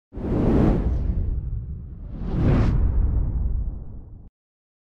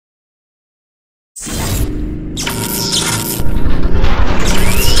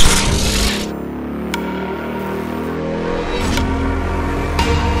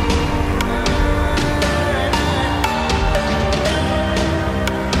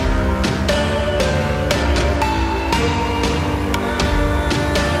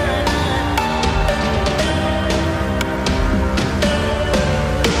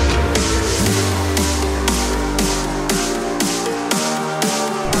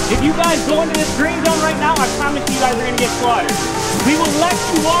If you guys go into this green zone right now, I promise you guys are going to get slaughtered. We will let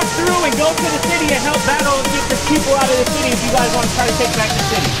you walk through and go to the city and help battle and get the people out of the city if you guys want to try to take back the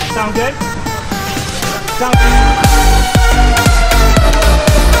city. Sound good? Sound good?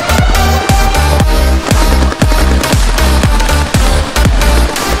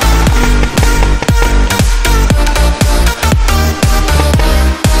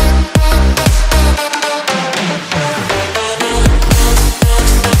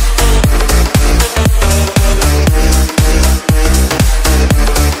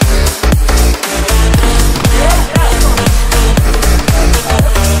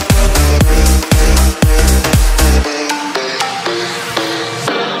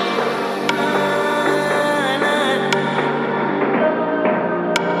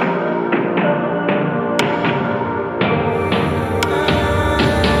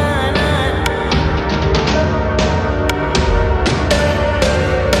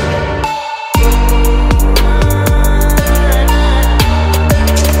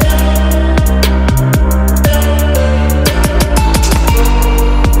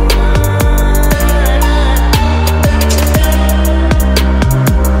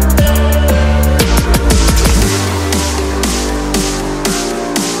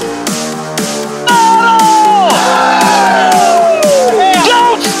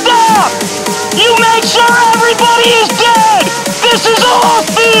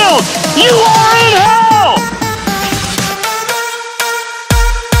 You are in hell!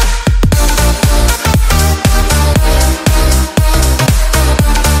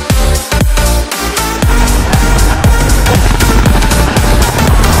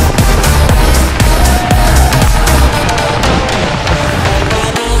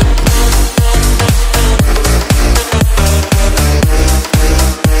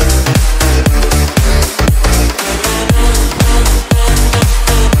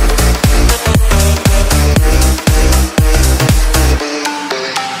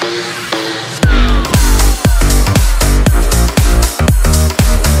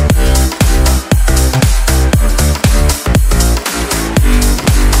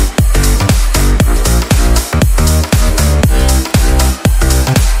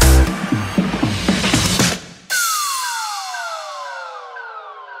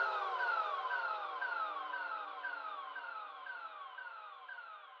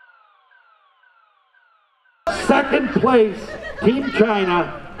 Second place, Team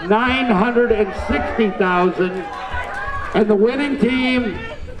China, 960,000. And the winning team,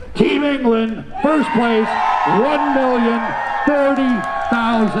 Team England, first place,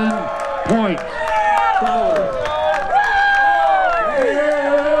 1,030,000 points. Come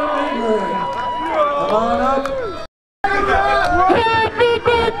on up. Happy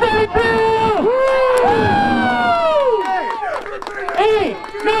birthday, Bill! Hey,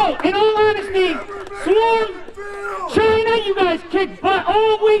 no, in all honesty, Swarm, China, you guys kicked butt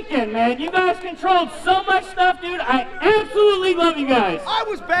all weekend, man. You guys controlled so much stuff, dude. I absolutely love you guys. I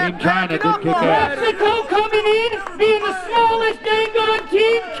was bad. Team China did kick ass. Mexico coming in, being the smallest dang on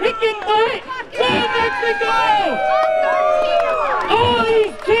team, kicking butt. Go Mexico! All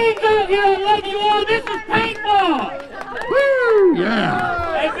these teams out here, I love you all. This is paintball. Woo!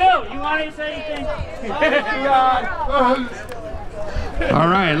 Yeah. Hey, Bill, you want to say anything? All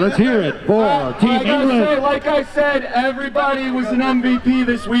right, let's hear it for Team England. Like I said, everybody was an MVP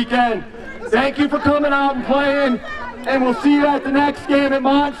this weekend. Thank you for coming out and playing, and we'll see you at the next game at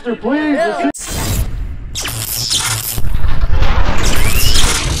Monster, please. We'll see